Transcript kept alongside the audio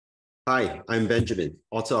Hi, I'm Benjamin,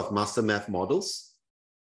 author of Master Math Models,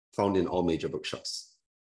 found in all major bookshops.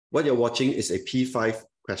 What you're watching is a P5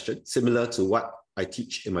 question, similar to what I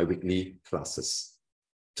teach in my weekly classes.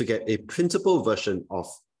 To get a printable version of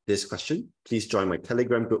this question, please join my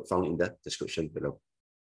Telegram group found in the description below.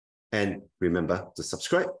 And remember to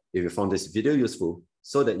subscribe if you found this video useful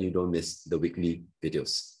so that you don't miss the weekly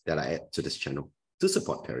videos that I add to this channel to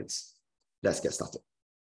support parents. Let's get started.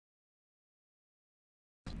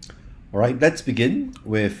 All right, let's begin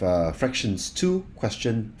with fractions 2,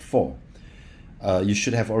 question 4. You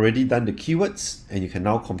should have already done the keywords and you can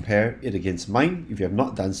now compare it against mine. If you have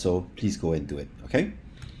not done so, please go and do it, okay?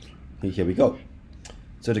 Here we go.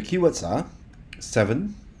 So the keywords are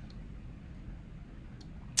 7.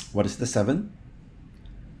 What is the 7?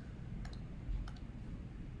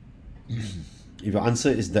 If your answer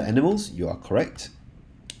is the animals, you are correct.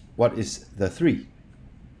 What is the 3?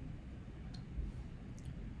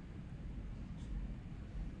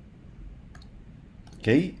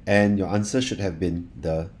 Okay, and your answer should have been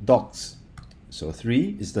the dogs. So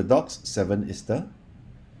 3 is the dogs, 7 is the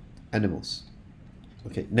animals.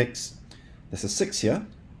 Okay, next, there's a 6 here,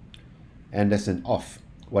 and there's an off.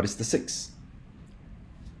 What is the 6?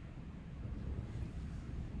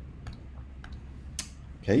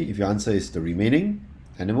 Okay, if your answer is the remaining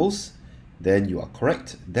animals, then you are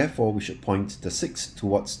correct. Therefore, we should point the 6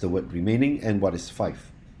 towards the word remaining. And what is 5?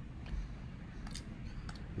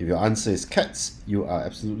 If your answer is cats, you are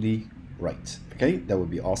absolutely right. Okay, that would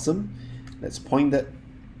be awesome. Let's point that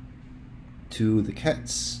to the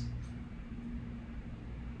cats.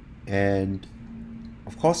 And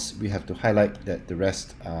of course, we have to highlight that the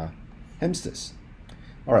rest are hamsters.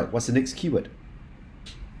 All right, what's the next keyword?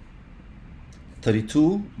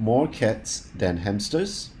 32 more cats than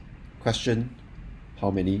hamsters. Question, how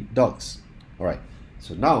many dogs? All right,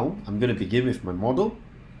 so now I'm going to begin with my model.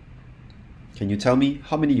 Can you tell me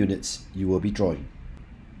how many units you will be drawing?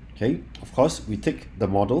 Okay, of course, we take the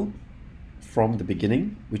model from the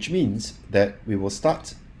beginning, which means that we will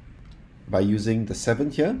start by using the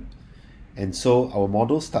 7 here. And so our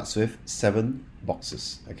model starts with 7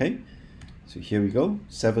 boxes, okay? So here we go,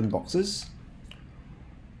 7 boxes.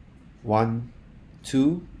 1,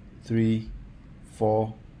 2, 3,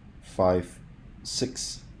 4, 5,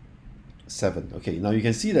 6, 7. Okay, now you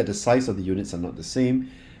can see that the size of the units are not the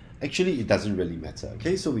same. Actually, it doesn't really matter,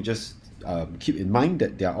 okay? So we just keep in mind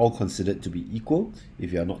that they are all considered to be equal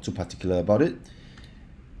if you are not too particular about it.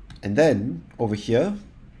 And then over here,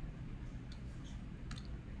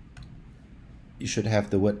 you should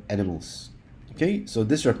have the word animals, okay? So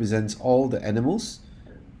this represents all the animals.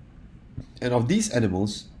 And of these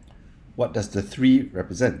animals, what does the 3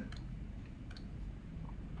 represent?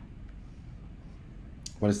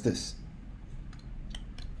 What is this?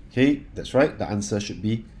 Okay, that's right. The answer should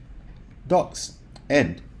be dogs.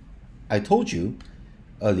 And I told you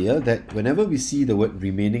earlier that whenever we see the word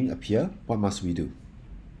remaining appear, what must we do?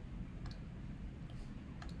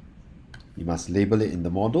 You must label it in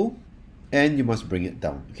the model and you must bring it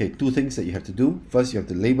down. Okay, 2 things that you have to do. First, you have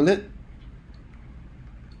to label it.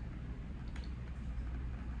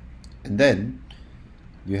 And then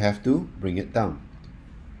you have to bring it down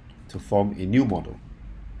to form a new model.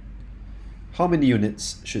 How many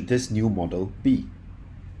units should this new model be?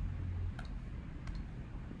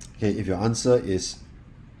 Okay, if your answer is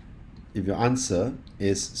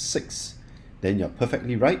 6, then you're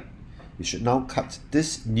perfectly right. You should now cut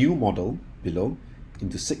this new model below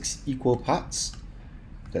into 6 equal parts.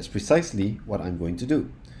 That's precisely what I'm going to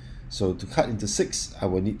do. So to cut into 6, I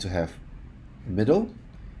will need to have a middle,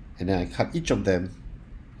 and then I cut each of them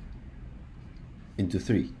into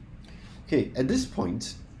 3. Okay, at this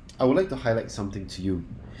point, I would like to highlight something to you.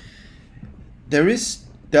 There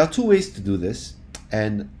are 2 ways to do this.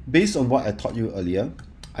 And based on what I taught you earlier,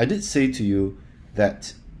 I did say to you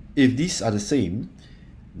that if these are the same,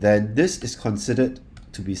 then this is considered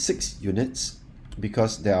to be 6 units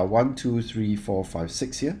because there are 1, 2, 3, 4, 5,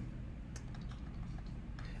 6 here.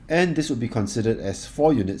 And this would be considered as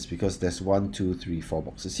 4 units because there's 1, 2, 3, 4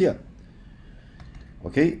 boxes here.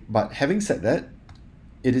 Okay, but having said that,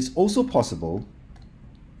 it is also possible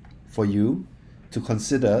for you to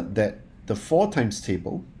consider that the 4 times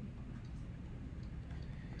table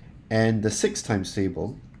and the 6 times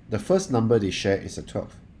table, the first number they share is a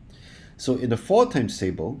 12. So in the 4 times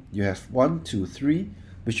table, you have 1, 2, 3,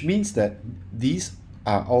 which means that these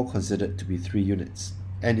are all considered to be 3 units.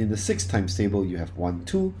 And in the 6 times table, you have 1,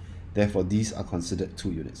 2, therefore these are considered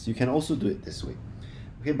 2 units. You can also do it this way.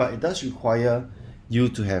 Okay, but it does require you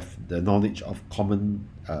to have the knowledge of common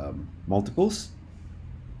multiples.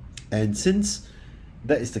 And since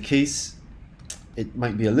that is the case, it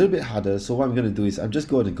might be a little bit harder. So what I'm going to do is I'm just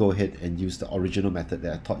going to go ahead and use the original method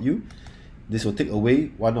that I taught you. This will take away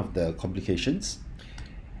one of the complications.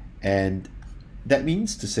 And that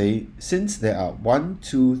means to say, since there are 1,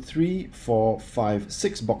 2, 3, 4, 5,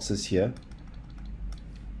 6 boxes here,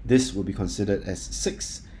 this will be considered as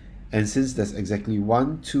 6. And since there's exactly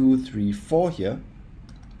 1, 2, 3, 4 here,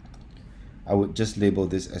 I would just label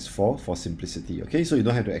this as 4 for simplicity. Okay, so you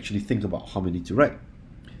don't have to actually think about how many to write.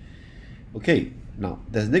 Okay, now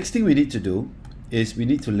the next thing we need to do is we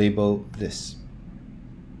need to label this,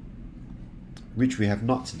 which we have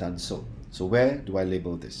not done so. So where do I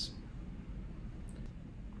label this?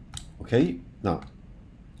 Okay, now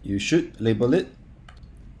you should label it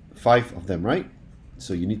 5 of them, right?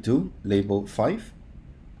 So you need to label 5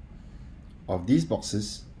 of these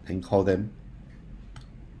boxes and call them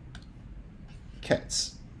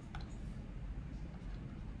cats.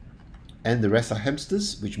 And the rest are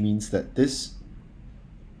hamsters, which means that this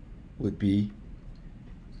would be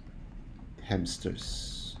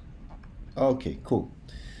hamsters. Okay, cool.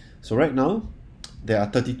 So right now, there are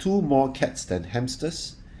 32 more cats than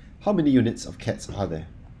hamsters. How many units of cats are there?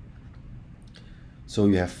 So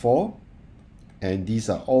you have 4, and these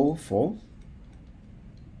are all 4.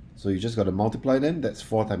 So you just got to multiply them. That's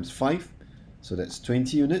 4 times 5. So that's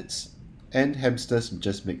 20 units. And hamsters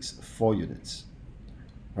just makes 4 units,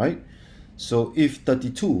 right? So if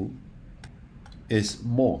 32 is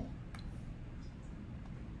more,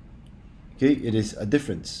 okay, it is a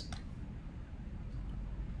difference.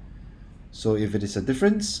 So if it is a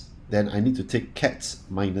difference, then I need to take cats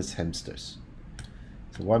minus hamsters.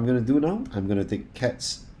 So what I'm going to do now, I'm going to take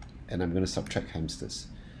cats and I'm going to subtract hamsters.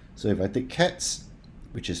 So if I take cats,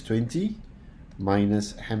 which is 20,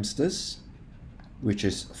 minus hamsters, which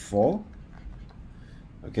is 4,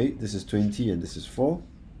 okay, this is 20 and this is 4,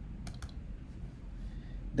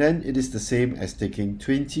 then it is the same as taking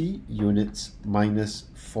 20 units minus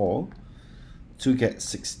 4 to get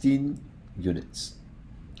 16 units.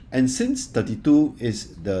 And since 32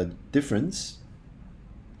 is the difference,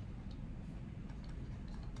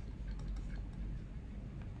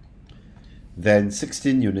 then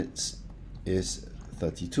 16 units is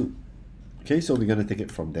 32. Okay, so we're going to take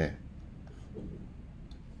it from there.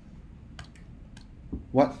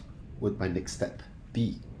 What would my next step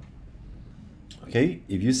be? Okay,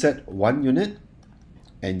 if you set 1 unit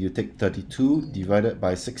and you take 32 divided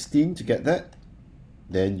by 16 to get that,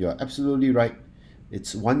 then you're absolutely right.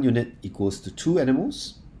 It's 1 unit equals to 2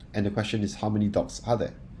 animals, and the question is how many dogs are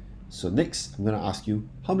there? So next, I'm going to ask you,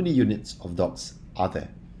 how many units of dogs are there?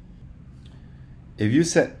 If you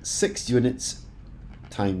set 6 units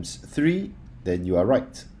times 3, then you are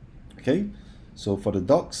right. Okay, so for the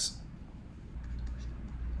dogs,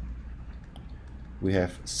 we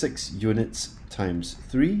have 6 units times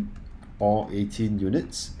 3, or 18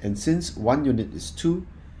 units. And since 1 unit is 2,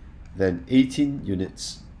 then 18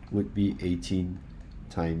 units would be 18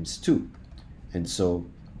 times 2. And so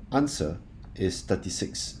answer is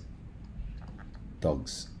 36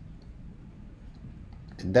 dogs.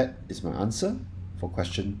 And that is my answer for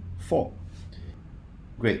question 4.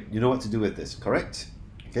 Great, you know what to do with this, correct?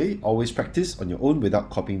 Okay, always practice on your own without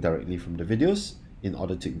copying directly from the videos in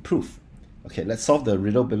order to improve. Okay, let's solve the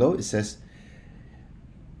riddle below. It says,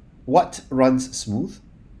 what runs smooth,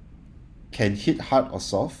 can hit hard or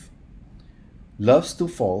soft, loves to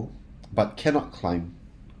fall, but cannot climb?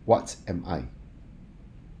 What am I?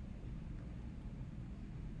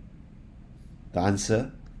 The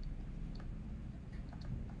answer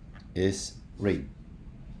is rain.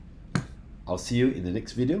 I'll see you in the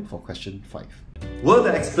next video for question 5. Were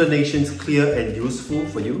the explanations clear and useful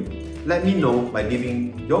for you? Let me know by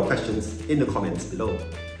leaving your questions in the comments below.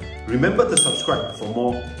 Remember to subscribe for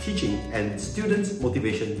more teaching and student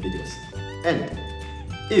motivation videos. And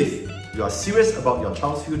if you are serious about your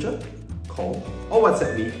child's future, call or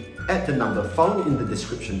WhatsApp me at the number found in the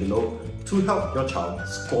description below to help your child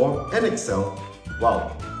score and excel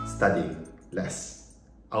while studying less.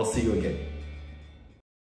 I'll see you again.